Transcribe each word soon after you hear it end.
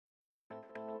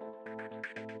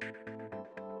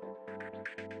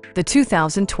The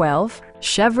 2012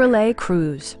 Chevrolet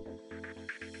Cruze.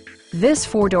 This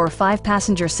four-door,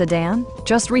 five-passenger sedan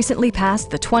just recently passed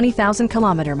the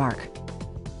 20,000-kilometer mark.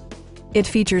 It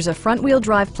features a front-wheel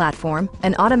drive platform,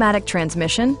 an automatic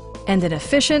transmission, and an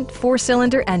efficient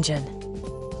four-cylinder engine.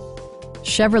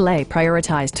 Chevrolet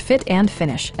prioritized fit and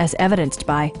finish as evidenced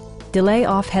by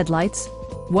delay-off headlights,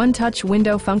 one-touch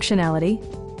window functionality,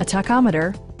 a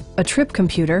tachometer, a trip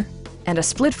computer, and a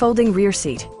split-folding rear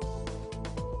seat.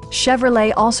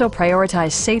 Chevrolet also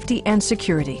prioritized safety and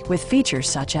security with features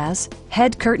such as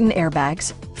head curtain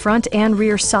airbags, front and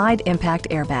rear side impact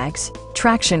airbags,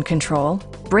 traction control,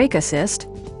 brake assist,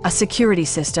 a security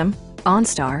system,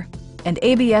 OnStar, and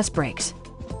ABS brakes.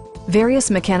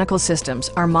 Various mechanical systems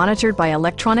are monitored by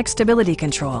electronic stability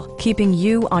control, keeping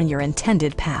you on your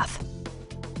intended path.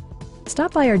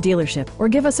 Stop by our dealership or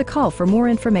give us a call for more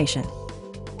information.